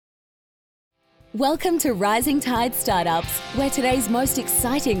Welcome to Rising Tide Startups, where today's most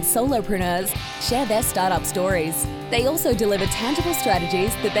exciting solopreneurs share their startup stories. They also deliver tangible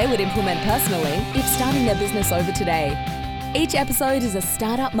strategies that they would implement personally if starting their business over today. Each episode is a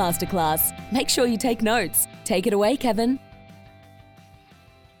startup masterclass. Make sure you take notes. Take it away, Kevin.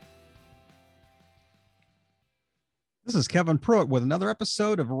 This is Kevin Pruitt with another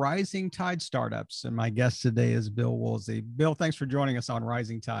episode of Rising Tide Startups, and my guest today is Bill Woolsey. Bill, thanks for joining us on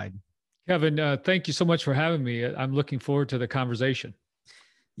Rising Tide. Kevin, thank you so much for having me. I'm looking forward to the conversation.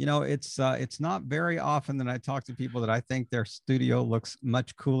 You know, it's not very often that I talk to people that I think their studio looks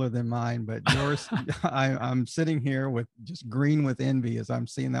much cooler than mine, but yours, I'm sitting here with just green with envy as I'm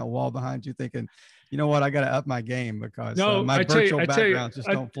seeing that wall behind you, thinking, you know what, I got to up my game because my virtual backgrounds just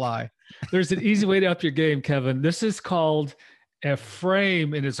don't fly. There's an easy way to up your game, Kevin. This is called a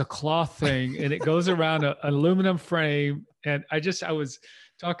frame, and it's a cloth thing, and it goes around an aluminum frame. And I was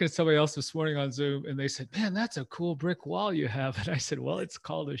talking to somebody else this morning on Zoom, and they said, "Man, that's a cool brick wall you have." And I said, "Well, it's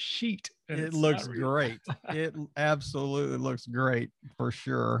called a sheet." And it looks great. It absolutely looks great for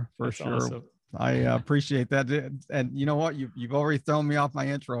sure. That's sure. Awesome. I appreciate that. And you know what? You've already thrown me off my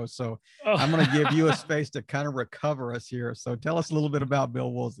intro. So I'm going to give you a space to kind of recover us here. So tell us a little bit about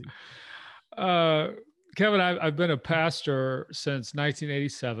Bill Woolsey. Kevin, I've been a pastor since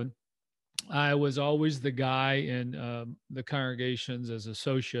 1987. I was always the guy in the congregations as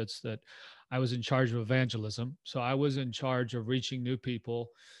associates that I was in charge of evangelism. So I was in charge of reaching new people.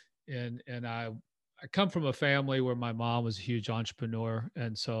 And I come from a family where my mom was a huge entrepreneur.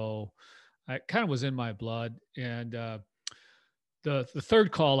 And so I kind of was in my blood. And the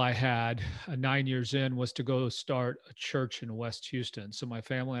third call I had 9 years in was to go start a church in West Houston. So my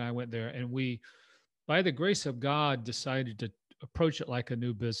family and I went there, and we, by the grace of God, decided to approach it like a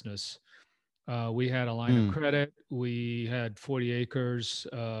new business. We had a line of credit. We had 40 acres.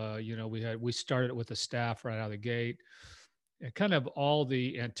 We started it with a staff right out of the gate, and kind of all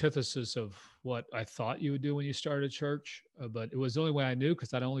the antithesis of what I thought you would do when you started a church. But it was the only way I knew,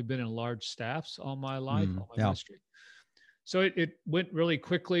 because I'd only been in large staffs all my life, all my ministry. So it went really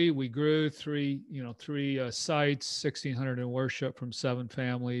quickly. We grew three sites, 1,600 in worship from 7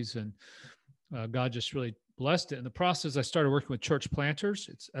 families, and God just really blessed it. In the process, I started working with church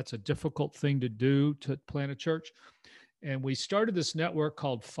planters. That's a difficult thing to do, to plant a church. And we started this network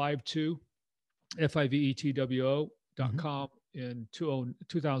called Fivetwo, FIVETWO.com in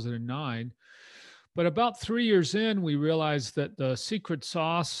 2009. But about 3 years in, we realized that the secret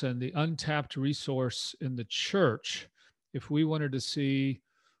sauce and the untapped resource in the church, if we wanted to see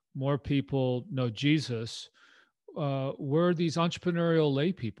more people know Jesus, were these entrepreneurial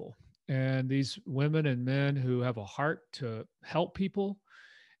lay people. And these women and men who have a heart to help people,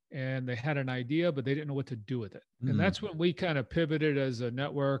 and they had an idea, but they didn't know what to do with it. And that's when we kind of pivoted as a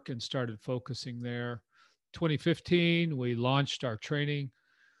network and started focusing there. 2015, we launched our training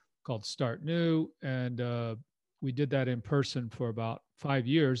called Start New, and we did that in person for about 5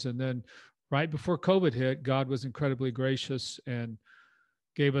 years. And then right before COVID hit, God was incredibly gracious and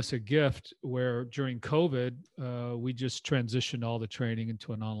gave us a gift where during COVID, we just transitioned all the training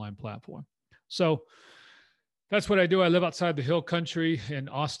into an online platform. So that's what I do. I live outside the hill country in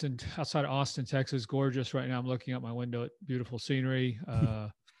Austin, outside of Austin, Texas. Gorgeous right now. I'm looking out my window at beautiful scenery.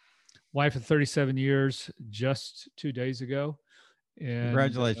 Wife of 37 years, just 2 days ago. And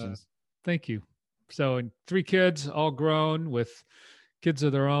congratulations. Thank you. So, and 3 kids, all grown with kids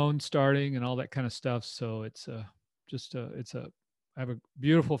of their own starting and all that kind of stuff. So I have a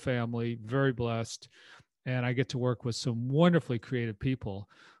beautiful family, very blessed, and I get to work with some wonderfully creative people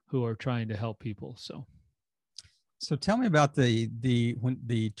who are trying to help people. So tell me about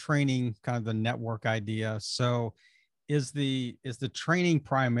the training, kind of the network idea. So is the training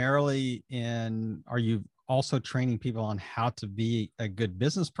primarily are you also training people on how to be a good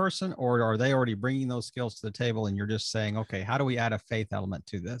business person, or are they already bringing those skills to the table and you're just saying, okay, how do we add a faith element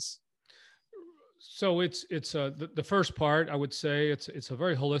to this? So it's the first part, I would say it's a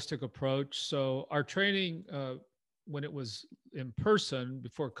very holistic approach. So our training, when it was in person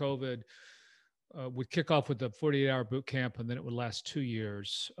before COVID, would kick off with a 48-hour boot camp, and then it would last 2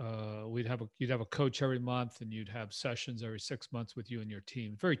 years. You'd have a coach every month, and you'd have sessions every 6 months with you and your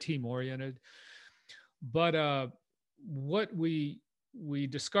team. Very team oriented. But what we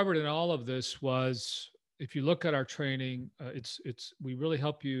discovered in all of this was, if you look at our training, we really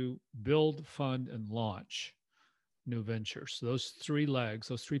help you build, fund, and launch new ventures. So those 3 legs,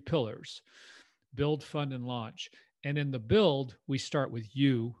 those 3 pillars: build, fund, and launch. And in the build, we start with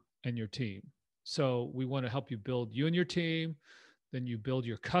you and your team. So we want to help you build you and your team. Then you build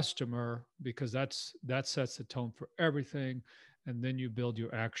your customer, because that sets the tone for everything. and then you build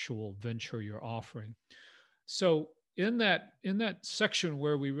your actual venture, your offering. So in that section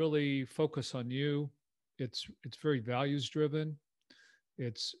where we really focus on you, it's very values driven.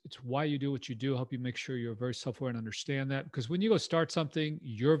 It's why you do what you do. Help you make sure you're very self-aware and understand that, because when you go start something,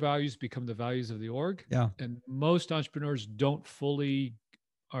 your values become the values of the org. Yeah. And most entrepreneurs don't fully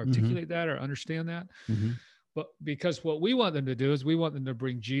articulate that or understand that. But because what we want them to do is we want them to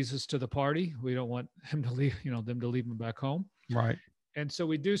bring Jesus to the party. We don't want him to leave, them to leave him back home. Right. And so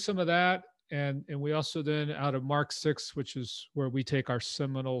we do some of that. And we also then, out of Mark 6, which is where we take our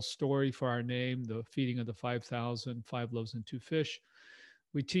seminal story for our name, the feeding of the 5,000, 5 loaves and 2 fish.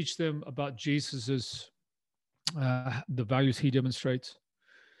 We teach them about Jesus's, the values he demonstrates.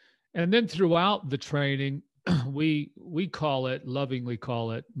 And then throughout the training, we lovingly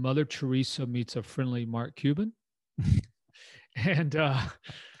call it Mother Teresa meets a friendly Mark Cuban. And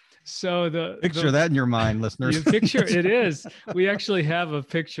so picture that in your mind, listeners. You picture it is. We actually have a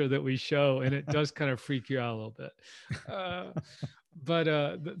picture that we show, and it does kind of freak you out a little bit. But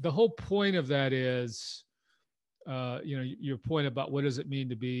the whole point of that is, your point about what does it mean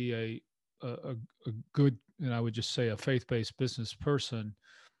to be a good, and I would just say a faith-based business person.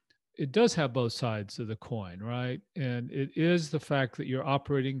 It does have both sides of the coin, right? And it is the fact that you're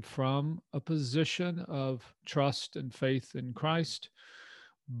operating from a position of trust and faith in Christ,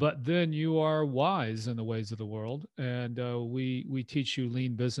 but then you are wise in the ways of the world. And we teach you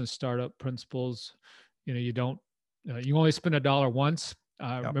lean business startup principles. You don't, you only spend $1 once.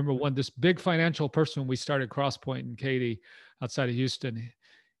 I remember this big financial person, when we started CrossPoint in Katy outside of Houston,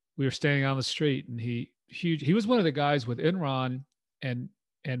 we were standing on the street, and he was one of the guys with Enron, and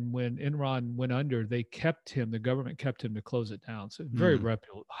when Enron went under, the government kept him to close it down. So very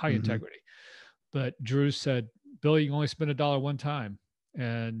reputable, high integrity. But Drew said, "Billy, you can only spend $1 one time,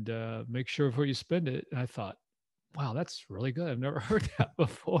 and make sure before you spend it." And I thought, wow, that's really good. I've never heard that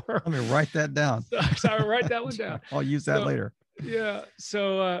before. Let me write that down. So I write that one down. I'll use that later. Yeah.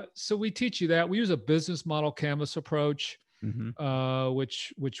 So we teach you that. We use a business model canvas approach,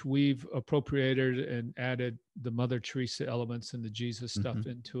 which we've appropriated and added the Mother Teresa elements and the Jesus stuff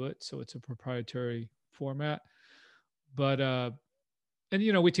into it. So it's a proprietary format. But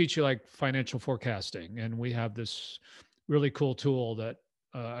and we teach you like financial forecasting, and we have this really cool tool that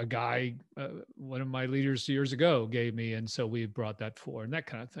a guy, one of my leaders years ago, gave me, and so we brought that forward and that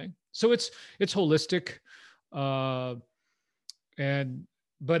kind of thing. So it's holistic.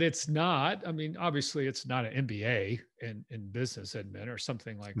 But it's not, obviously it's not an MBA in business admin or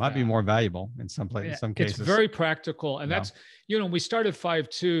something like that. Might be more valuable in some places, some cases. It's very practical. And that's, when we started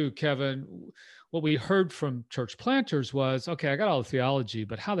 5.2, Kevin, what we heard from church planters was, okay, I got all the theology,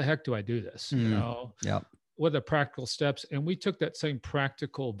 but how the heck do I do this? What are the practical steps? And we took that same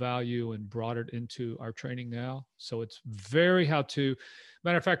practical value and brought it into our training now. So it's very how to.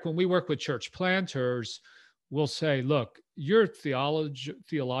 Matter of fact, when we work with church planters, we'll say, look, your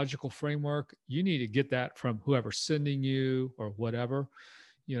theological framework, you need to get that from whoever's sending you or whatever.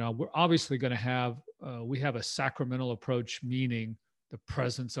 We're obviously going to have, we have a sacramental approach, meaning the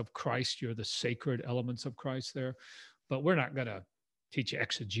presence of Christ. You're the sacred elements of Christ there, but we're not going to teach you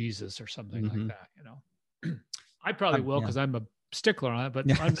exegesis or something like that. I probably will, because I'm a stickler on it, but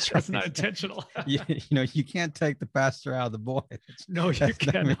that's not intentional. You can't take the pastor out of the boy. No, you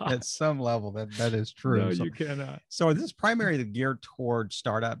cannot. At some level, that is true. No, you cannot. So is this primarily geared toward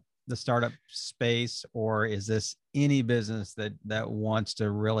the startup space, or is this any business that wants to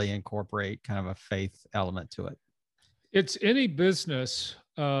really incorporate kind of a faith element to it? It's any business.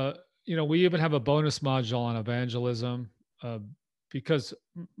 We even have a bonus module on evangelism, because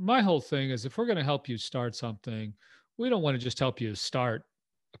my whole thing is, if we're going to help you start something, we don't want to just help you start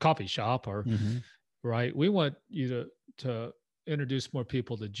a coffee shop right? We want you to introduce more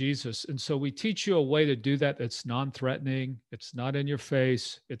people to Jesus. And so we teach you a way to do that that's non-threatening. It's not in your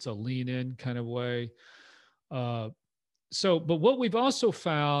face. It's a lean in kind of way. But what we've also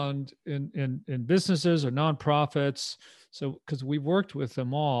found in businesses or nonprofits, because we've worked with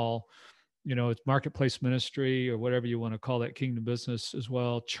them all, it's marketplace ministry or whatever you want to call that, kingdom business as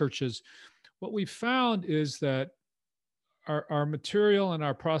well, churches. What we found is that our material and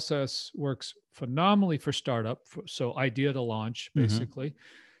our process works phenomenally for startup, so idea to launch, basically.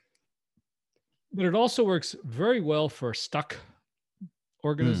 But it also works very well for stuck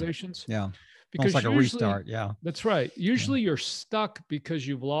organizations. Because almost like a restart. Yeah, that's right. Usually you're stuck because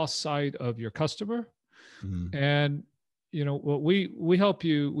you've lost sight of your customer. And what we help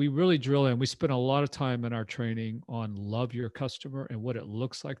you, we really drill in. We spend a lot of time in our training on love your customer and what it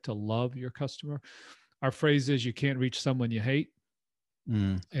looks like to love your customer. Our phrase is, you can't reach someone you hate.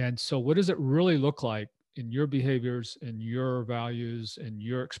 And so what does it really look like in your behaviors and your values and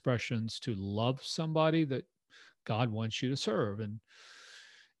your expressions to love somebody that God wants you to serve.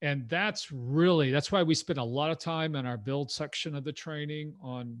 And that's why we spend a lot of time in our build section of the training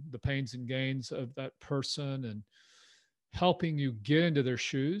on the pains and gains of that person and helping you get into their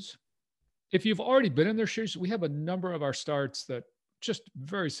shoes. If you've already been in their shoes, we have a number of our starts that just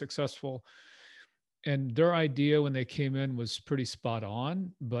very successful. And their idea when they came in was pretty spot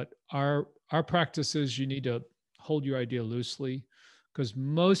on. But our practice is you need to hold your idea loosely, because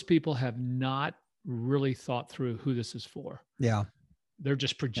most people have not really thought through who this is for. Yeah. They're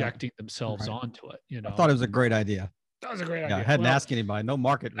just projecting themselves onto it. You know, I thought it was a great idea. That was a great idea. I hadn't asked anybody, no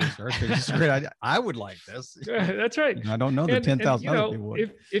market research. It's just a great idea. I would like this. That's right. I don't know the 10,000 other people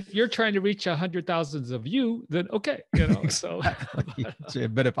would. If you're trying to reach 100,000 of you, then okay, you know. So,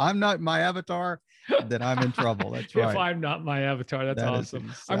 but if I'm not my avatar, then I'm in trouble. That's right. If I'm not my avatar, that's awesome.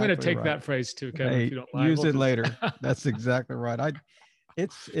 Exactly, I'm going to take that phrase too, Kevin. Hey, if you don't mind. Use it later. That's exactly right. It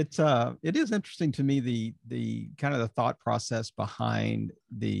is interesting to me the kind of the thought process behind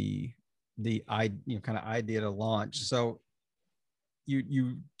the kind of idea to launch. So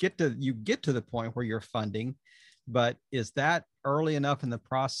you get to the point where you're funding, but is that early enough in the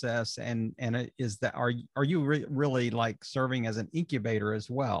process? And is that are you really like serving as an incubator as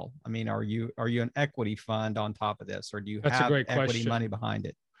well? I mean, are you an equity fund on top of this, or do you have equity money behind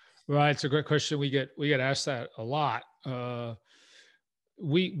it? Right, it's a great question. We get asked that a lot.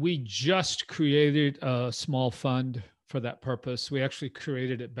 We just created a small fund for that purpose. We actually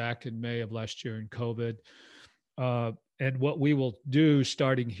created it back in May of last year in COVID. And what we will do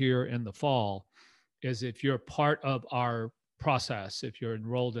starting here in the fall is, if you're part of our process, if you're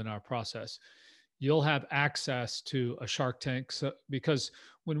enrolled in our process, you'll have access to a Shark Tank. So, because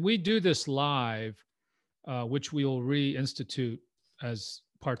when we do this live, which we will reinstitute as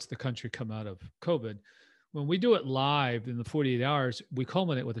parts of the country come out of COVID, when we do it live in the 48 hours, we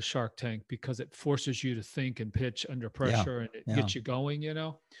culminate with a Shark Tank because it forces you to think and pitch under pressure, and it gets you going, you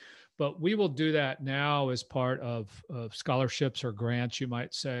know. But we will do that now as part of scholarships or grants, you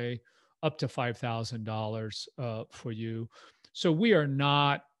might say, up to $5,000 for you. So we are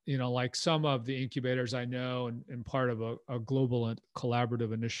not, you know, like some of the incubators I know and part of a global and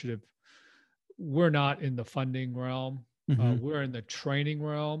collaborative initiative, we're not in the funding realm. We're in the training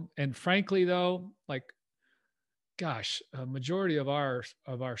realm. And frankly, though, like, gosh, a majority of our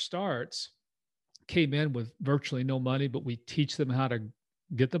starts came in with virtually no money, but we teach them how to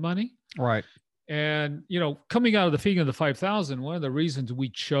get the money. Right. And, you know, coming out of the Feeding of the 5,000, one of the reasons we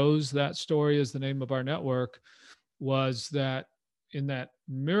chose that story as the name of our network was that in that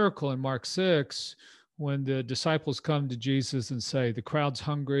miracle in Mark 6, when the disciples come to Jesus and say, the crowd's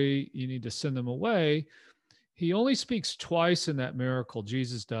hungry, you need to send them away, he only speaks twice in that miracle,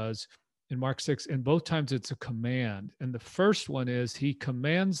 Jesus does, in Mark 6, and both times it's a command. And the first one is he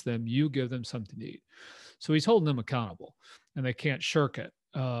commands them, you give them something to eat. So he's holding them accountable, and they can't shirk it.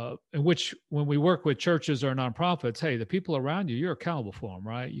 In which, when we work with churches or nonprofits, hey, the people around you, you're accountable for them,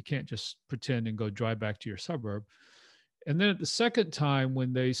 right? You can't just pretend and go drive back to your suburb. And then at the second time,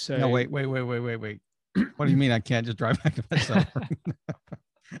 when they say, no, wait. What do you mean I can't just drive back to my suburb?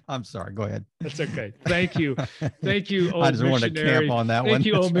 I'm sorry. Go ahead. That's okay. Thank you. Thank you, old I just wanted to camp on that one. Thank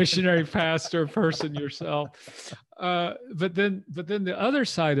you, old missionary pastor person yourself. But then the other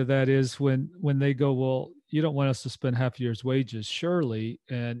side of that is when they go, well, you don't want us to spend half a year's wages, surely.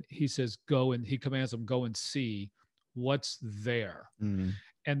 And he says, go, and he commands them, go and see what's there. Mm.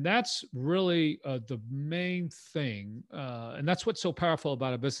 And that's really the main thing. And that's what's so powerful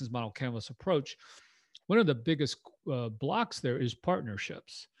about a business model canvas approach. One of the biggest blocks there is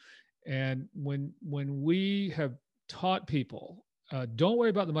partnerships. And when we have taught people, don't worry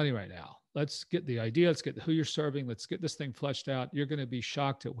about the money right now. Let's get the idea. Let's get who you're serving. Let's get this thing fleshed out. You're going to be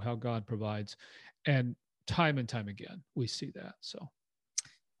shocked at how God provides. And time again, we see that. So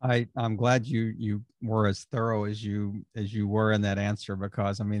I'm glad you were as thorough as you were in that answer,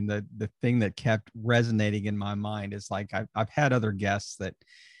 because I mean, the thing that kept resonating in my mind is, like, I've had other guests that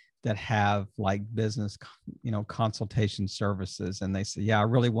have like business, you know, consultation services, and they say, yeah, I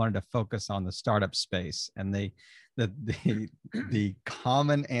really wanted to focus on the startup space, and the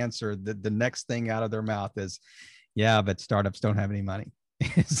common answer, the next thing out of their mouth is, yeah, but startups don't have any money.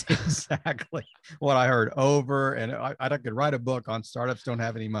 It's exactly what I heard over, and I could write a book on startups don't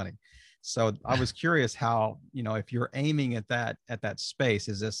have any money. So I was curious how, you know, if you're aiming at that space,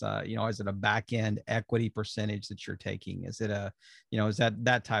 is this is it a back end equity percentage that you're taking? Is it is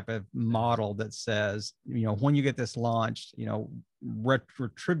that type of model that says, you know, when you get this launched, you know,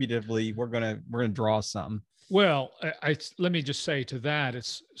 retributively, we're gonna draw some? Well, let me just say to that,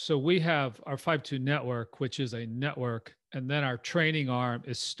 it's so we have our 5-2 network, which is a network, and then our training arm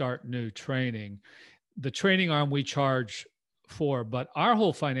is Start New Training. The training arm we charge for, but our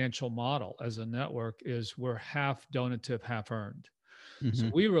whole financial model as a network is we're half donative, half earned. So Mm-hmm.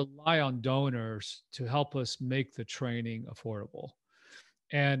 we rely on donors to help us make the training affordable.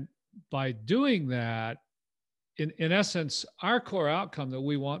 And by doing that, in essence, our core outcome that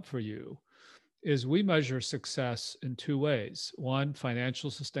we want for you is we measure success in two ways. One,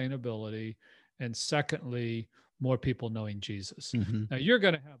 financial sustainability, and secondly, more people knowing Jesus. Mm-hmm. Now, you're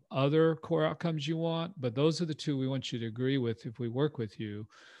going to have other core outcomes you want, but those are the two we want you to agree with if we work with you.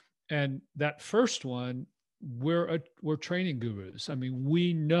 And that first one, we're training gurus. I mean,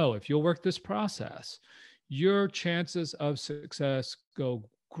 we know if you'll work this process, your chances of success go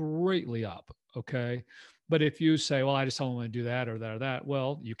greatly up. Okay. But if you say, well, I just don't want to do that or that or that,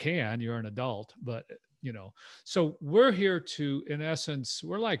 well, you can, you're an adult, but so we're here to, in essence,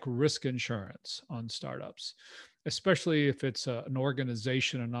 we're like risk insurance on startups, especially if it's an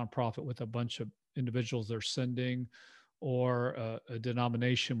organization, a nonprofit with a bunch of individuals they're sending, or a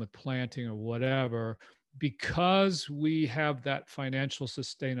denomination with planting or whatever, because we have that financial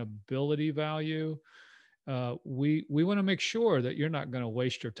sustainability value. We want to make sure that you're not going to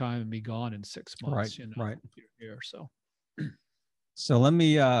waste your time and be gone in 6 months. Right. Right. If you're here. So let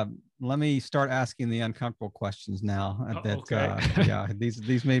me start asking the uncomfortable questions now. Okay. Yeah,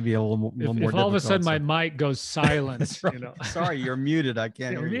 these may be a little more If all difficult, of a sudden so. my mic goes silent, Right. Sorry, you're muted. I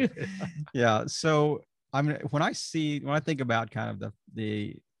can't hear you. Yeah. So when I think about kind of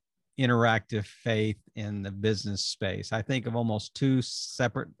the interactive faith in the business space, I think of almost two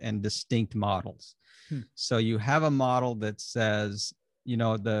separate and distinct models. So you have a model that says,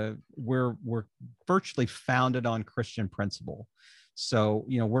 we're virtually founded on Christian principle. So,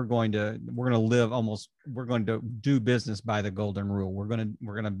 we're going to do business by the golden rule. We're going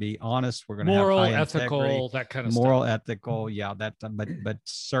to be honest. We're going to have high ethical, integrity, that kind of moral, stuff. ethical. Yeah, but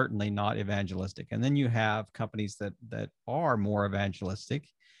certainly not evangelistic. And then you have companies that are more evangelistic,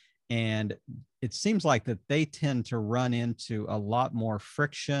 and it seems like that they tend to run into a lot more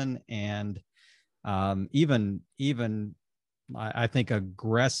friction and even I think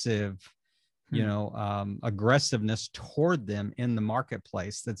aggressive, aggressiveness toward them in the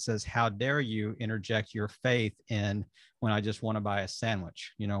marketplace that says, how dare you interject your faith in when I just want to buy a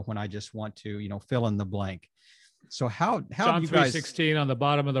sandwich, when I just want to, fill in the blank. So how John you guys 3:16 on the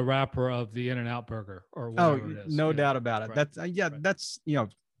bottom of the wrapper of the In-N-Out burger or whatever it is. No doubt about it. Right. That's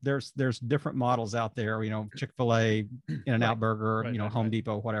there's different models out there, Chick-fil-A, In-N-Out Burger, Home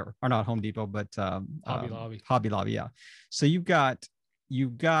Depot, whatever, or not Home Depot, but Hobby Lobby. Yeah. So you've got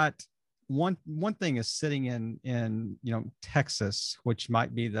one thing is sitting in Texas, which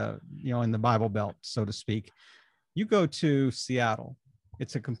might be in the Bible Belt, so to speak. You go to Seattle,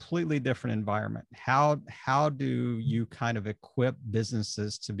 it's a completely different environment. How do you kind of equip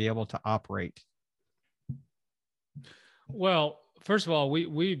businesses to be able to operate? Well, first of all,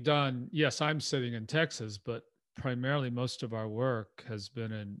 we've done, yes, I'm sitting in Texas, but primarily most of our work has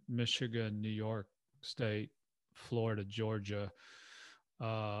been in Michigan, New York State, Florida, Georgia,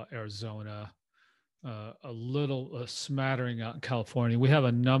 Arizona, a smattering out in California. We have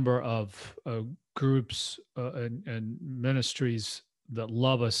a number of groups and ministries that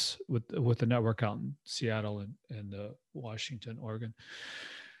love us with the network out in Seattle and Washington, Oregon.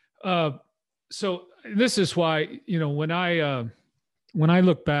 So this is why, when I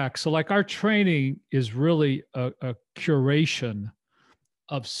look back, so like our training is really a curation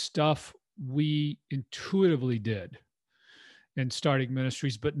of stuff we intuitively did in starting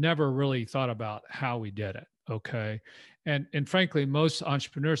ministries, but never really thought about how we did it. Okay. And frankly, most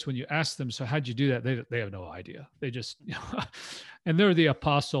entrepreneurs, when you ask them, so how'd you do that? They have no idea. They just, and they're the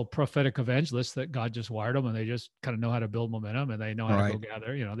apostle prophetic evangelists that God just wired them, and they just kind of know how to build momentum, and they know how to go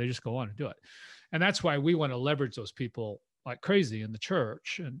gather, they just go on and do it. And that's why we want to leverage those people like crazy in the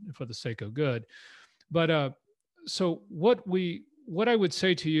church and for the sake of good. But so what I would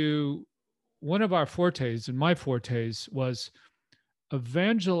say to you, one of our fortes and my fortes was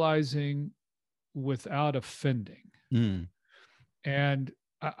evangelizing without offending. And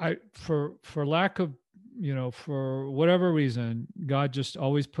I for lack of, for whatever reason, God just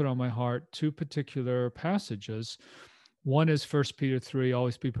always put on my heart two particular passages. One is 1 Peter 3,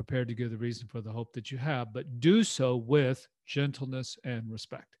 always be prepared to give the reason for the hope that you have, but do so with gentleness and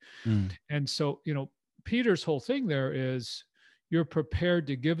respect. And so, Peter's whole thing there is you're prepared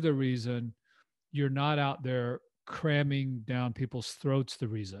to give the reason. You're not out there cramming down people's throats the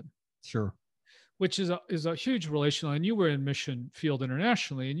reason. Sure. which is a huge relational. And you were in mission field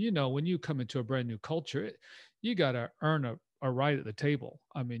internationally, and you know, when you come into a brand new culture, you got to earn a right at the table.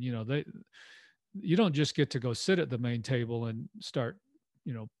 I mean, you know, you don't just get to go sit at the main table and start,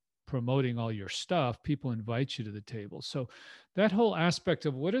 you know, promoting all your stuff. People invite you to the table. So that whole aspect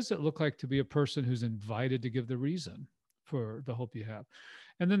of what does it look like to be a person who's invited to give the reason for the hope you have.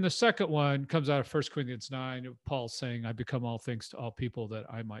 And then the second one comes out of 1 Corinthians 9, Paul saying, I become all things to all people that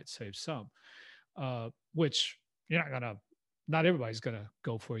I might save some, which not everybody's going to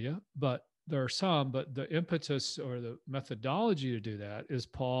go for you, but there are some. But the impetus or the methodology to do that is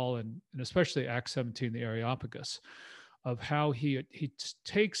Paul, and especially Acts 17, the Areopagus, of how he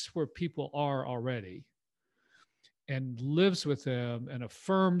takes where people are already and lives with them and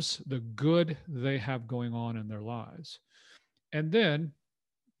affirms the good they have going on in their lives. And then,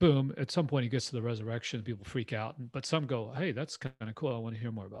 boom, at some point he gets to the resurrection, people freak out, but some go, hey, that's kind of cool. I want to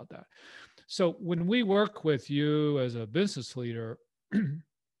hear more about that. So when we work with you as a business leader,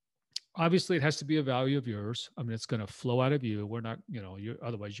 obviously it has to be a value of yours. I mean, it's going to flow out of you. We're not,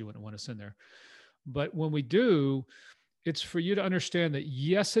 otherwise you wouldn't want us in there. But when we do, it's for you to understand that,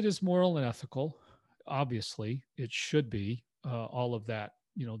 yes, it is moral and ethical. Obviously, it should be all of that,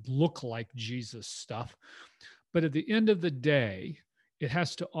 look like Jesus stuff. But at the end of the day, it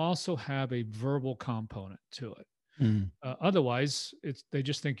has to also have a verbal component to it. Otherwise, they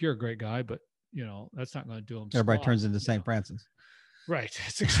just think you're a great guy, but that's not going to do them. Everybody turns into St. Francis. Right.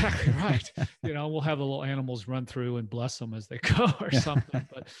 That's exactly right. We'll have the little animals run through and bless them as they go or something.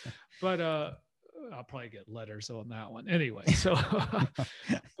 But I'll probably get letters on that one anyway. So,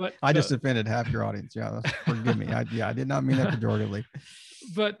 but I just offended half your audience. Yeah, forgive me. I did not mean that pejoratively.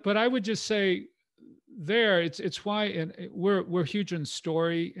 But I would just say, it's why, and we're huge in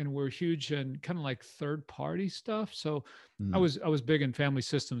story, and we're huge in kind of like third party stuff. So I was big in family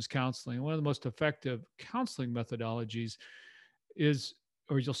systems counseling. One of the most effective counseling methodologies is,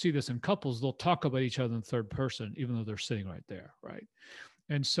 or you'll see this in couples, they'll talk about each other in third person, even though they're sitting right there. Right.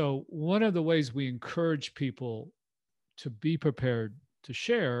 And so one of the ways we encourage people to be prepared to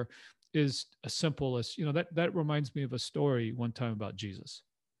share is as simple as, that reminds me of a story one time about Jesus.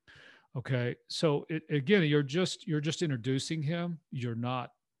 Okay. So again, you're just introducing him. You're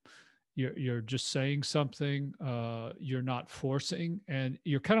just saying something. You're not forcing, and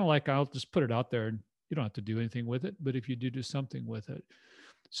you're kind of like, I'll just put it out there and you don't have to do anything with it. But if you do something with it.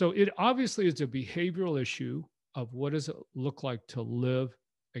 So it obviously is a behavioral issue of what does it look like to live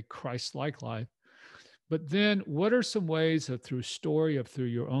a Christ-like life. But then what are some ways that through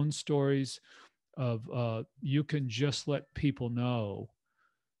your own stories of you can just let people know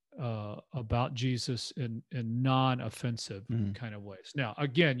about Jesus in non-offensive kind of ways. Now,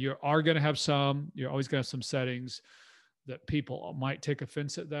 again, you're always going to have some settings that people might take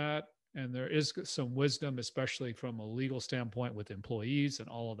offense at that. And there is some wisdom, especially from a legal standpoint with employees and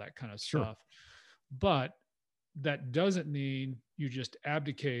all of that kind of stuff. But that doesn't mean you just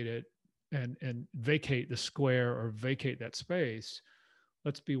abdicate it and vacate the square or vacate that space.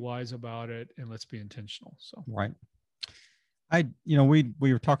 Let's be wise about it and let's be intentional. So, right.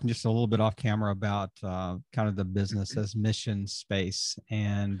 We were talking just a little bit off camera about kind of the business as mission space.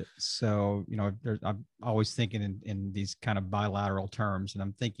 And so, I'm always thinking in these kind of bilateral terms, and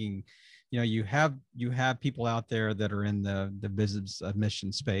I'm thinking, you have people out there that are in the business of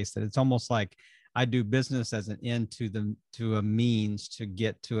mission space, that it's almost like I do business as an end to a means to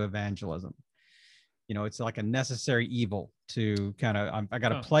get to evangelism. It's like a necessary evil to kind of, I got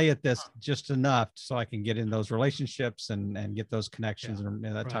to play at this just enough so I can get in those relationships and get those connections and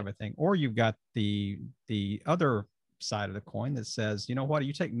that type of thing. Or you've got the other side of the coin that says, you know what,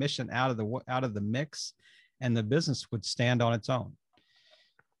 you take mission out of the mix and the business would stand on its own.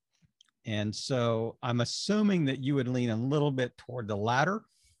 And so I'm assuming that you would lean a little bit toward the latter,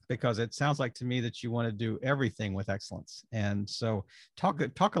 because it sounds like to me that you want to do everything with excellence. And so talk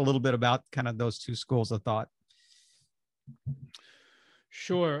a little bit about kind of those two schools of thought.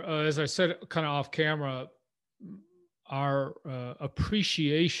 Sure. As I said, kind of off camera, our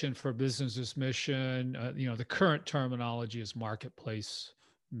appreciation for business mission, the current terminology is marketplace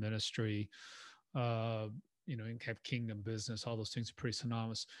ministry, you can have kingdom business, all those things are pretty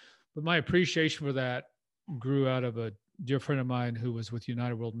synonymous. But my appreciation for that grew out of a dear friend of mine who was with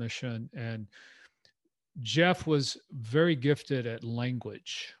United World Mission, and Jeff was very gifted at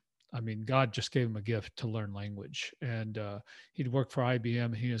language. I mean, God just gave him a gift to learn language, and he'd worked for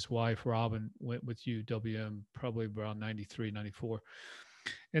IBM. He and his wife, Robin, went with UWM probably around 93, 94.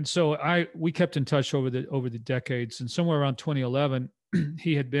 And so we kept in touch over the decades, and somewhere around 2011,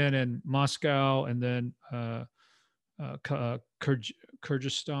 he had been in Moscow and then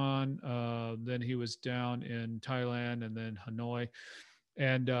Kyrgyzstan. Then he was down in Thailand and then Hanoi.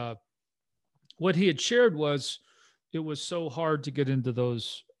 And what he had shared was it was so hard to get into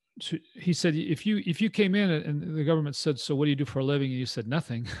those. He said, if you came in and the government said, so what do you do for a living? And you said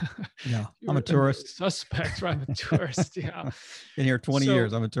nothing. Yeah, I'm a tourist. Suspect, right? I'm a tourist. Yeah. Been here 20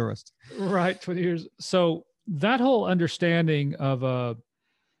 years. I'm a tourist. Right. 20 years. So that whole understanding of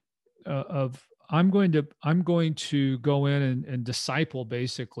I'm going to go in and disciple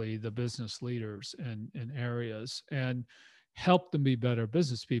basically the business leaders in areas and help them be better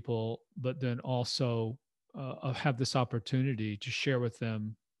business people, but then also have this opportunity to share with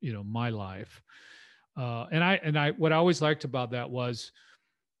them, my life. And I what I always liked about that was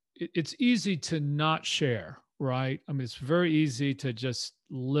it's easy to not share, right? I mean, it's very easy to just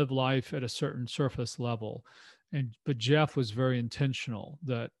live life at a certain surface level. But Jeff was very intentional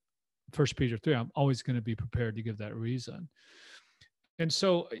that 1 Peter 3, I'm always going to be prepared to give that reason. And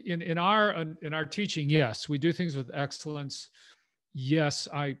so in our teaching, yes, we do things with excellence. Yes,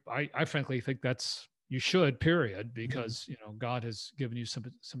 I frankly think you should, period, because God has given you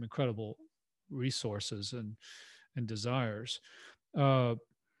some incredible resources and desires.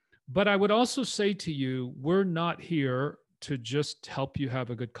 But I would also say to you, we're not here to just help you have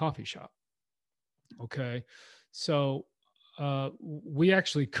a good coffee shop. Okay. So we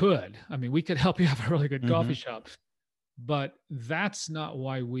actually could. I mean, we could help you have a really good coffee shop, but that's not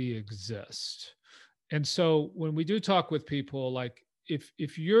why we exist. And so when we do talk with people, like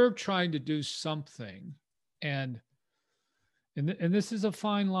if you're trying to do something and this is a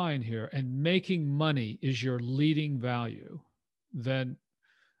fine line here, and making money is your leading value, then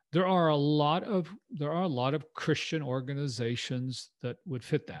there are a lot of Christian organizations that would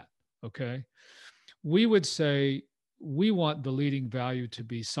fit that. Okay. We would say we want the leading value to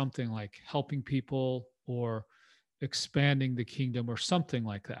be something like helping people or expanding the kingdom or something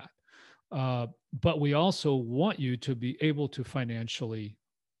like that. But we also want you to be able to financially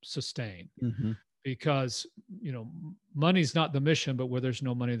sustain, because money's not the mission, but where there's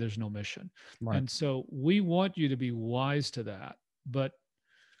no money, there's no mission. Right. And so we want you to be wise to that, but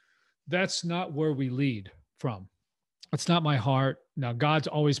that's not where we lead from. It's not my heart. Now, God's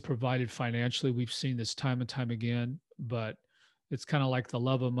always provided financially. We've seen this time and time again, but it's kind of like the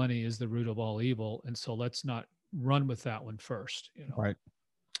love of money is the root of all evil. And so let's not run with that one first. Right.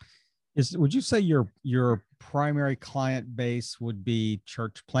 Would you say your primary client base would be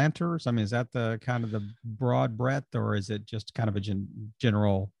church planters? I mean, is that the kind of the broad breadth, or is it just kind of a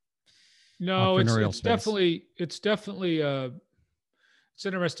general? No, it's definitely it's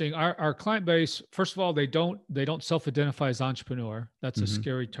interesting. Our client base, first of all, they don't self-identify as entrepreneur. That's a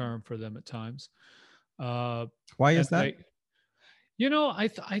scary term for them at times. Why is that?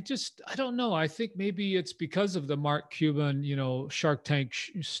 I don't know. I think maybe it's because of the Mark Cuban, Shark Tank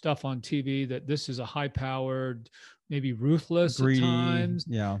stuff on TV, that this is a high-powered, maybe ruthless greedy, at times.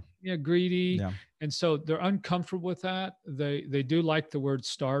 Yeah, greedy. Yeah. And so they're uncomfortable with that. They do like the word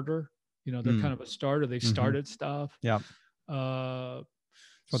starter. They're kind of a starter. They've started stuff. Yeah.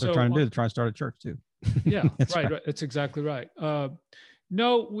 What they're trying to do. They're trying to start a church too. Yeah, right. That's exactly right.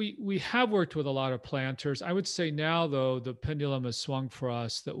 No, we have worked with a lot of planters. I would say now, though, the pendulum has swung for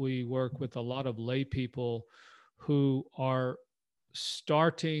us that we work with a lot of lay people who are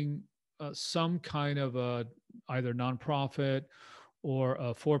starting some kind of a either nonprofit or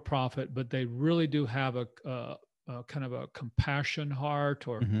a for-profit, but they really do have a kind of a compassion heart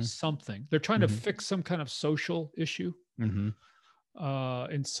or something. They're trying to fix some kind of social issue in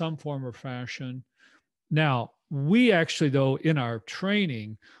some form or fashion. Now, we actually, though, in our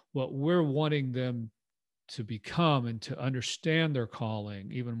training, what we're wanting them to become and to understand their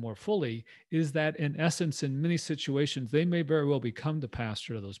calling even more fully is that, in essence, in many situations, they may very well become the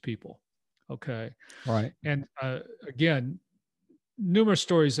pastor of those people. Okay. Right. And again, numerous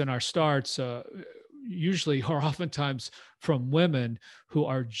stories in our starts usually are oftentimes from women who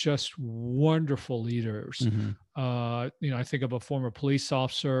are just wonderful leaders. I think of a former police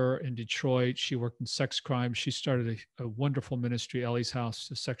officer in Detroit. She worked in sex crimes. She started a wonderful ministry, Ellie's House,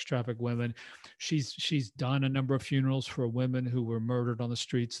 to sex traffic women. She's done a number of funerals for women who were murdered on the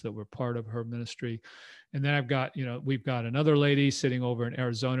streets that were part of her ministry. And then we've got another lady sitting over in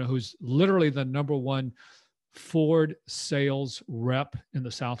Arizona who's literally the number one Ford sales rep in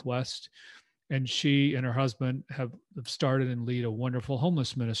the Southwest. And she and her husband have started and lead a wonderful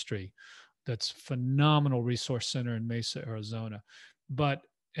homeless ministry that's phenomenal resource center in Mesa, Arizona.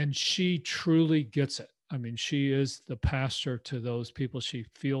 And she truly gets it. I mean, she is the pastor to those people. She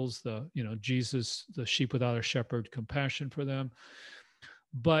feels Jesus, the sheep without a shepherd, compassion for them.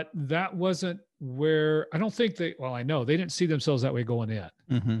 but that wasn't where, I don't think they, well, I know they didn't see themselves that way going in.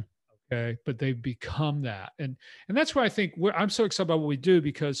 Mm-hmm. Okay. But they've become that. And that's where I think I'm so excited about what we do,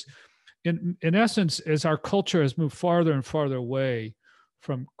 because in essence, as our culture has moved farther and farther away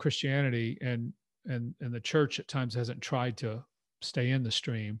from Christianity, and the church at times hasn't tried to stay in the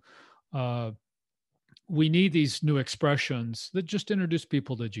stream, we need these new expressions that just introduce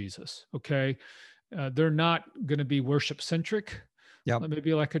people to Jesus. Okay. They're not going to be worship centric,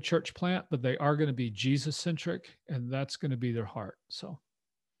 maybe like a church plant, but they are going to be Jesus centric, and that's going to be their heart. So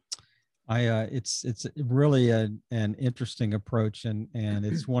it's really an interesting approach, and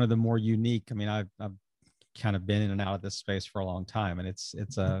it's one of the more unique. I mean, I've kind of been in and out of this space for a long time, and it's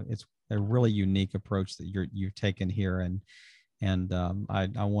a really unique approach that you've taken here, and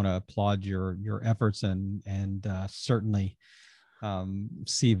I want to applaud your efforts, and certainly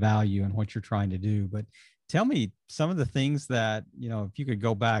see value in what you're trying to do. But tell me some of the things that, if you could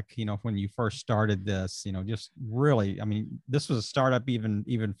go back, when you first started this, just really, I mean, this was a startup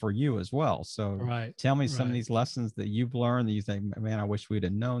even for you as well. So tell me some of these lessons that you've learned that you think, man, I wish we'd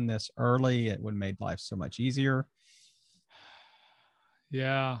have known this early. It would have made life so much easier.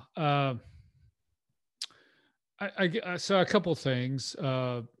 Yeah. I saw a couple things.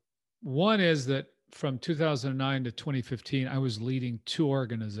 One is that from 2009 to 2015, I was leading 2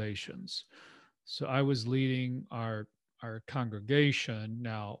 organizations. So I was leading our congregation.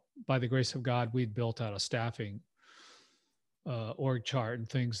 Now, by the grace of God, we'd built out a staffing org chart and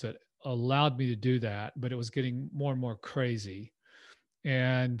things that allowed me to do that, but it was getting more and more crazy.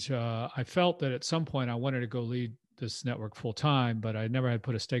 And I felt that at some point I wanted to go lead this network full time, but I never had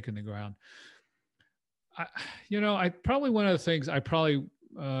put a stake in the ground. I probably, one of the things I probably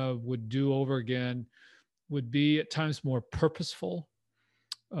would do over again would be at times more purposeful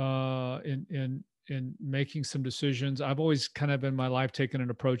in making some decisions. I've always kind of in my life taken an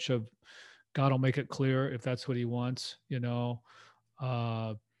approach of God will make it clear if that's what he wants,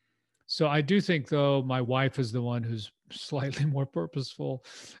 so I do think, though, my wife is the one who's slightly more purposeful,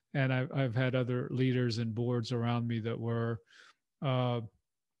 and I've had other leaders and boards around me that were, I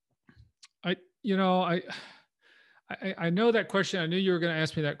know that question. I knew you were going to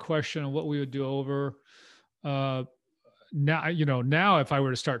ask me that question on what we would do over. Now if I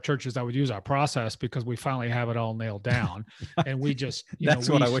were to start churches, I would use our process because we finally have it all nailed down. And we just, that's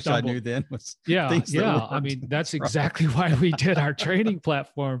what I wish I knew then was. I mean, that's exactly why we did our training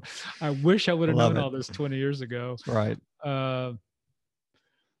platform. I wish I would have known all this 20 years ago. Right.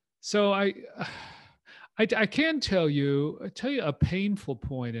 So I can tell you a painful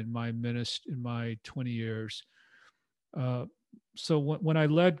point in my ministry, in my 20 years. So when I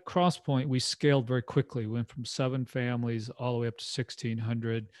led Crosspoint, we scaled very quickly. We went from 7 families all the way up to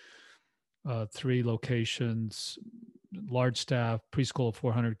 1,600, 3 locations, large staff, preschool of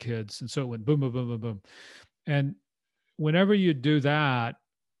 400 kids. And so it went boom, boom, boom, boom, boom. And whenever you do that,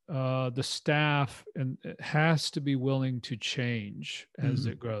 the staff and it has to be willing to change as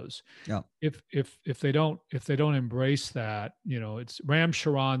it grows. Yeah. If they don't embrace that, it's Ram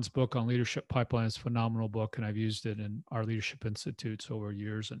Charan's book on leadership pipeline is a phenomenal book, and I've used it in our leadership institutes over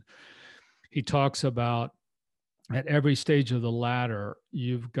years. And he talks about at every stage of the ladder,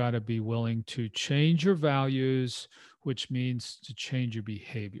 you've got to be willing to change your values, which means to change your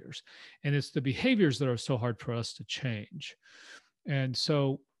behaviors. And it's the behaviors that are so hard for us to change. And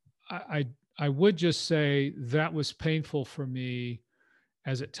so I would just say that was painful for me,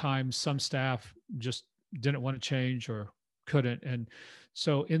 as at times some staff just didn't want to change or couldn't. And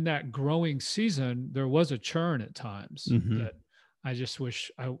so in that growing season, there was a churn at times that I just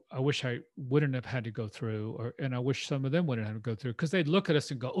wish I wish I wouldn't have had to go through, and I wish some of them wouldn't have to go through, because they'd look at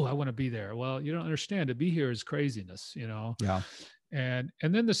us and go, "Oh, I want to be there." Well, you don't understand. To be here is craziness, Yeah. And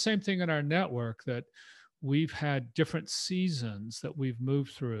then the same thing in our network, that we've had different seasons that we've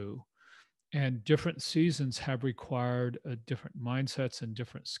moved through, and different seasons have required different mindsets and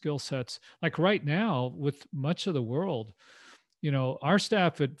different skill sets. Like right now, with much of the world, our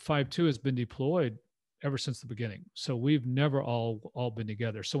staff at 5.2 has been deployed ever since the beginning. So we've never all been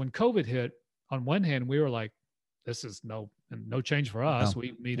together. So when COVID hit, on one hand, we were like, this is no change for us.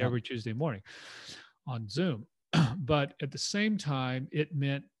 We meet every Tuesday morning on Zoom. But at the same time, it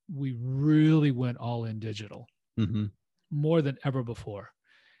meant we really went all in digital more than ever before.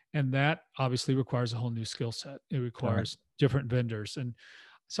 And that obviously requires a whole new skill set. It requires different vendors. And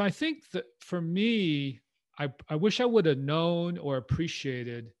so I think that for me, I wish I would have known or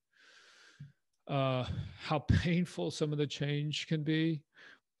appreciated how painful some of the change can be.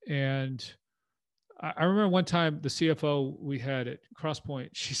 And I remember one time the CFO we had at Crosspoint,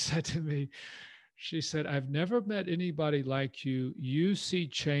 she said to me, She said, I've never met anybody like you. You see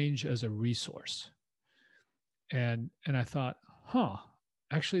change as a resource. And I thought, huh,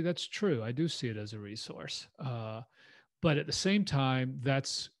 actually, that's true. I do see it as a resource. But at the same time,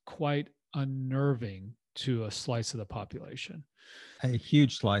 that's quite unnerving to a slice of the population. A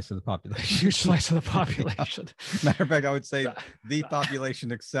huge slice of the A population. huge slice of the population. Matter of fact, I would say the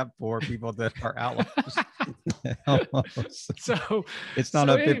population, except for people that are outliers. So it's not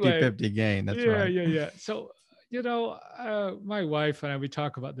so a 50-50 anyway, gain. That's yeah, right. yeah. So, my wife and I, we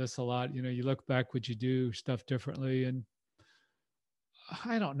talk about this a lot. You look back, would you do stuff differently? And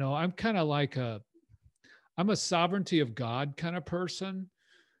I don't know. I'm a sovereignty of God kind of person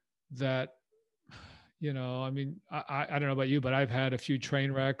that, I mean, I don't know about you, but I've had a few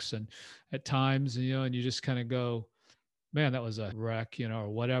train wrecks and at times, and you just kind of go, man, that was a wreck, or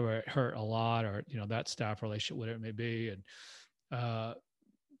whatever. It hurt a lot, or, that staff relationship, whatever it may be. And,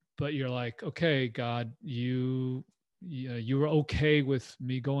 but you're like, okay, God, you were okay with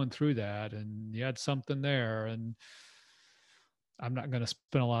me going through that, and you had something there, and I'm not going to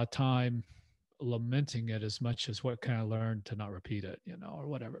spend a lot of time lamenting it as much as what can I learn to not repeat it, or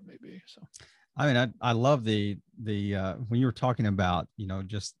whatever it may be. So, I mean, I love the when you were talking about,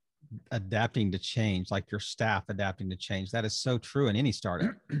 just adapting to change, like your staff adapting to change. That is so true in any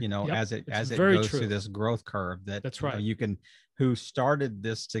startup, Yep, as it it's goes very through true. this growth curve, that That's right. you can, who started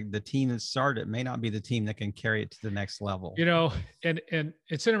this, to the team that started it may not be the team that can carry it to the next level. And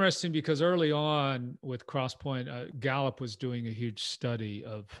it's interesting because early on with CrossPoint, Gallup was doing a huge study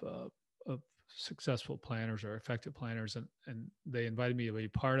of successful planners or effective planners, and they invited me to be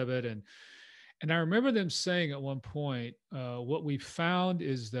part of it. And I remember them saying at one point, what we found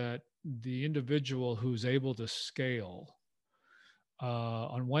is that the individual who's able to scale,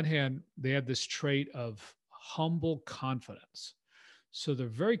 on one hand, they have this trait of humble confidence. So they're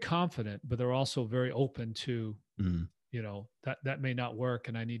very confident, but they're also very open to, that may not work,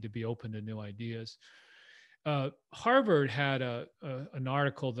 and I need to be open to new ideas. Harvard had an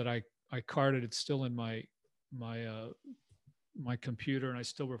article that I carded. It's still in my computer, and I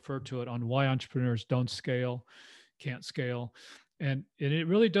still refer to it, on why entrepreneurs can't scale. And it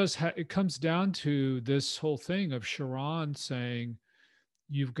really does, it comes down to this whole thing of Sharon saying,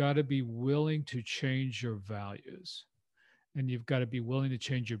 you've got to be willing to change your values, and you've got to be willing to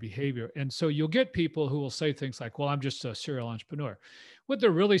change your behavior. And so you'll get people who will say things like, well, I'm just a serial entrepreneur. What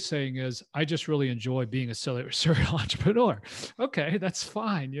they're really saying is, I just really enjoy being a serial entrepreneur. Okay, that's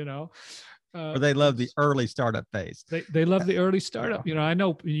fine, or they love the early startup phase. They love the early startup. I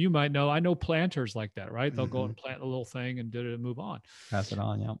know, you might know, I know planters like that, right? They'll go and plant a little thing and do it and move on. Pass it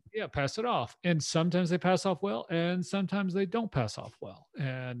on. Yeah. Yeah. Pass it off. And sometimes they pass off well, and sometimes they don't pass off well.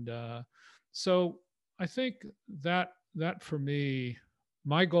 And so I think that for me,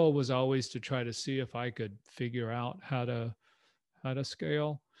 my goal was always to try to see if I could figure out how to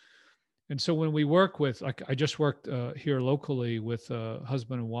scale. And so when we work with, like, I just worked here locally with a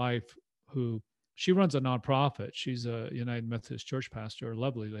husband and wife who, she runs a nonprofit. She's a United Methodist Church pastor, a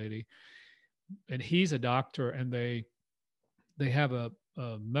lovely lady, and he's a doctor, and they have a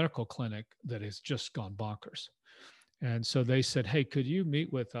medical clinic that has just gone bonkers. And so they said, hey, could you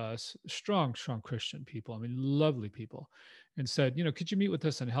meet with us? Strong Christian people, I mean, lovely people, and said, could you meet with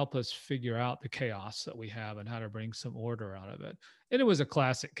us and help us figure out the chaos that we have and how to bring some order out of it? And it was a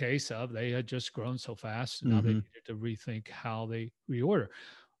classic case of, they had just grown so fast, and now they needed to rethink how they reorder.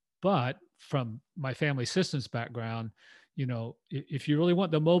 But from my family systems background, if you really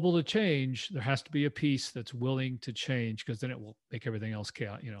want the mobile to change, there has to be a piece that's willing to change, because then it will make everything else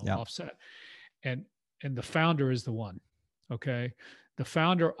offset. And the founder is the one. Okay. The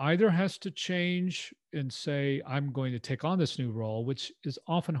founder either has to change and say, I'm going to take on this new role, which is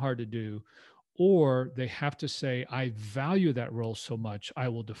often hard to do, or they have to say, I value that role so much, I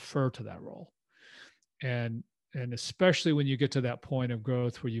will defer to that role. And especially when you get to that point of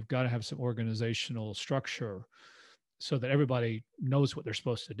growth where you've got to have some organizational structure so that everybody knows what they're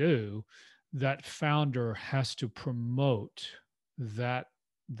supposed to do, that founder has to promote that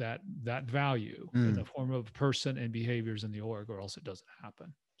value in the form of person and behaviors in the org, or else it doesn't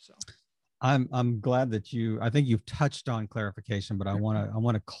happen. So I'm glad that I think you've touched on clarification, but I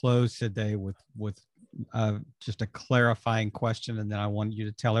want to close today with just a clarifying question, and then I want you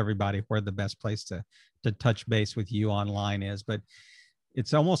to tell everybody where the best place to touch base with you online is. But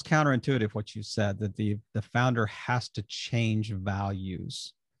it's almost counterintuitive what you said, that the founder has to change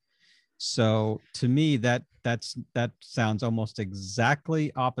values. So to me, that sounds almost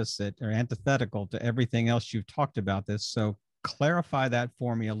exactly opposite or antithetical to everything else you've talked about this. So clarify that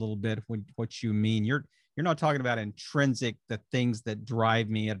for me a little bit, what you mean. you're not talking about intrinsic, the things that drive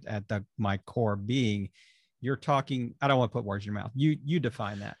me at my core being. You're talking, I don't want to put words in your mouth. You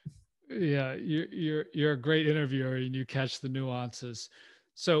define that. Yeah, you're a great interviewer and you catch the nuances.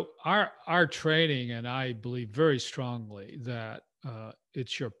 So our training, and I believe very strongly that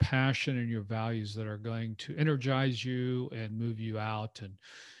it's your passion and your values that are going to energize you and move you out and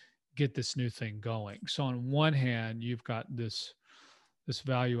get this new thing going. So on one hand, you've got this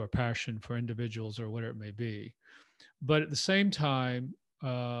value or passion for individuals or whatever it may be, but at the same time,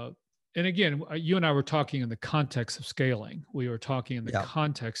 and again, you and I were talking in the context of scaling. We were talking in the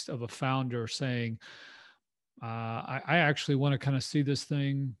context of a founder saying, I actually want to kind of see this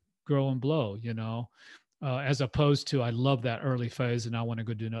thing grow and blow, as opposed to, I love that early phase and I want to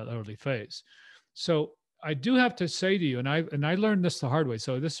go do another early phase. So I do have to say to you, and I learned this the hard way.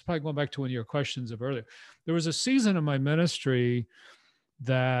 So this is probably going back to one of your questions of earlier. There was a season of my ministry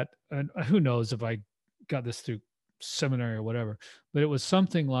that, and who knows if I got this through seminary or whatever, but it was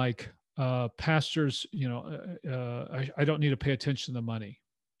something like, pastors, I don't need to pay attention to the money.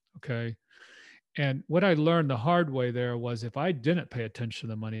 Okay. And what I learned the hard way there was, if I didn't pay attention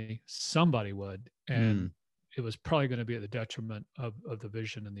to the money, somebody would. And it was probably going to be at the detriment of the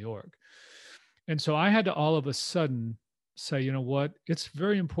vision and the org. And so I had to all of a sudden say, you know what, it's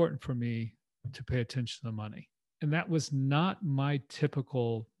very important for me to pay attention to the money. And that was not my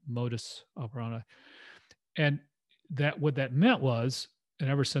typical modus operandi. And what that meant was, and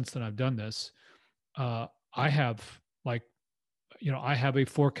ever since then I've done this, I have I have a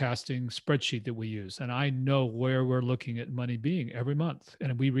forecasting spreadsheet that we use, and I know where we're looking at money being every month,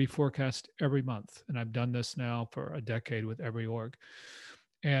 and we reforecast every month. And I've done this now for a decade with every org.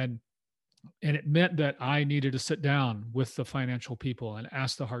 And it meant that I needed to sit down with the financial people and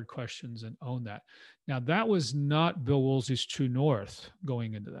ask the hard questions and own that. Now, that was not Bill Woolsey's true north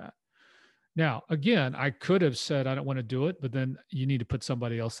going into that. Now, again, I could have said, I don't want to do it, but then you need to put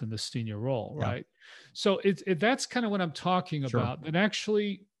somebody else in the senior role, right? So that's kind of what I'm talking about. And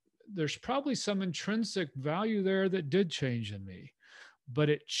actually, there's probably some intrinsic value there that did change in me, but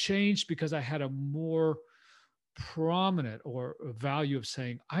it changed because I had a more prominent or a value of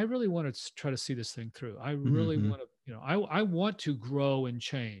saying, I really want to try to see this thing through. I really want to, I want to grow and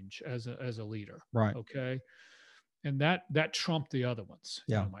change as a leader. Right. Okay. And that trumped the other ones,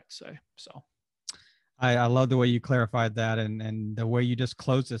 I might say. So I love the way you clarified that, and the way you just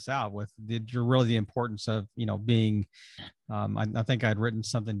closed this out with the importance of, being, I think I'd written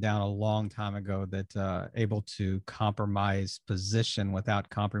something down a long time ago that able to compromise position without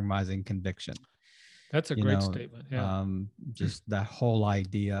compromising conviction. That's a great statement. Yeah. Just that whole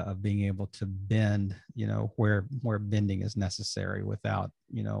idea of being able to bend, where bending is necessary without,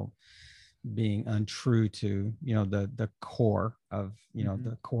 being untrue to, the core of,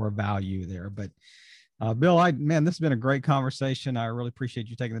 the core value there. But Bill, this has been a great conversation. I really appreciate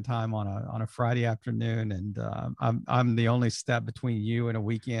you taking the time on a Friday afternoon, and I'm the only step between you and a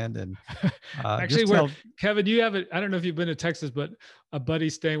weekend. And actually, Kevin, you haven't. I don't know if you've been to Texas, but a buddy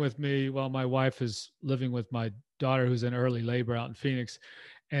staying with me while my wife is living with my daughter, who's in early labor out in Phoenix.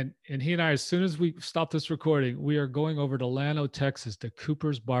 And he and I, as soon as we stop this recording, we are going over to Llano, Texas, to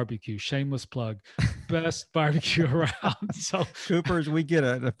Cooper's Barbecue. Shameless plug, best barbecue around. So Cooper's, we get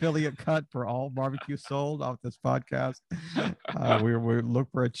an affiliate cut for all barbecue sold off this podcast. We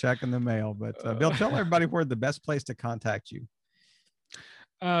look for a check in the mail. But Bill, tell everybody where the best place to contact you.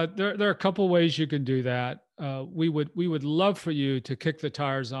 There are a couple ways you can do that. We would love for you to kick the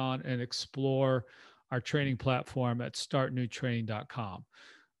tires on and explore our training platform at startnewtraining.com.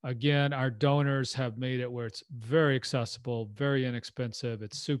 Again, our donors have made it where it's very accessible, very inexpensive.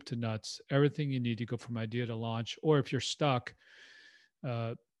 It's soup to nuts, everything you need to go from idea to launch. Or if you're stuck,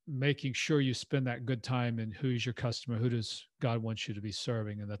 making sure you spend that good time in who's your customer, who does God want you to be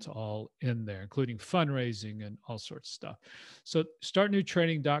serving, and that's all in there, including fundraising and all sorts of stuff. So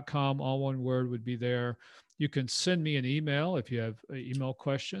startnewtraining.com, all one word, would be there. You can send me an email if you have email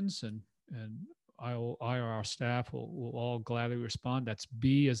questions, and I or our staff will all gladly respond. That's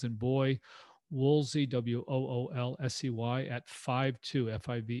B as in boy, Woolsey, WOOLSEY at 52,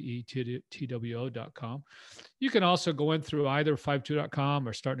 FIVETWO.com. You can also go in through either 52.com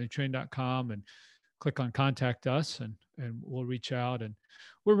or startnewtraining.com and click on contact us, and we'll reach out. And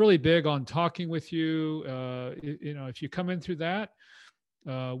we're really big on talking with you. If you come in through that,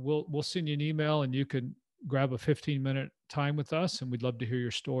 we'll send you an email, and you can grab a 15-minute time with us, and we'd love to hear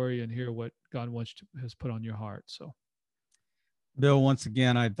your story and hear what God has put on your heart. So Bill, once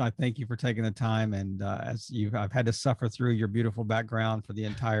again, I thank you for taking the time. And I've had to suffer through your beautiful background for the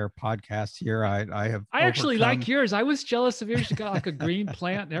entire podcast here. I actually like yours. I was jealous of yours. You got like a green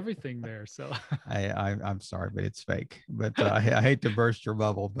plant and everything there. So I'm sorry, but it's fake. But I hate to burst your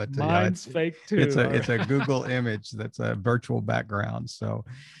bubble, but mine's fake too. It's a Google image that's a virtual background. So,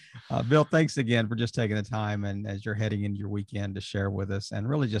 Bill, thanks again for just taking the time and as you're heading into your weekend to share with us and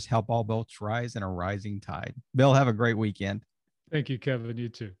really just help all boats rise in a rising tide. Bill, have a great weekend. Thank you, Kevin. You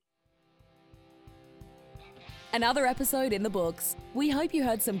too. Another episode in the books. We hope you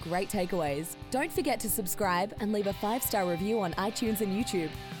heard some great takeaways. Don't forget to subscribe and leave a 5-star review on iTunes and YouTube.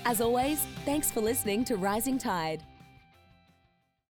 As always, thanks for listening to Rising Tide.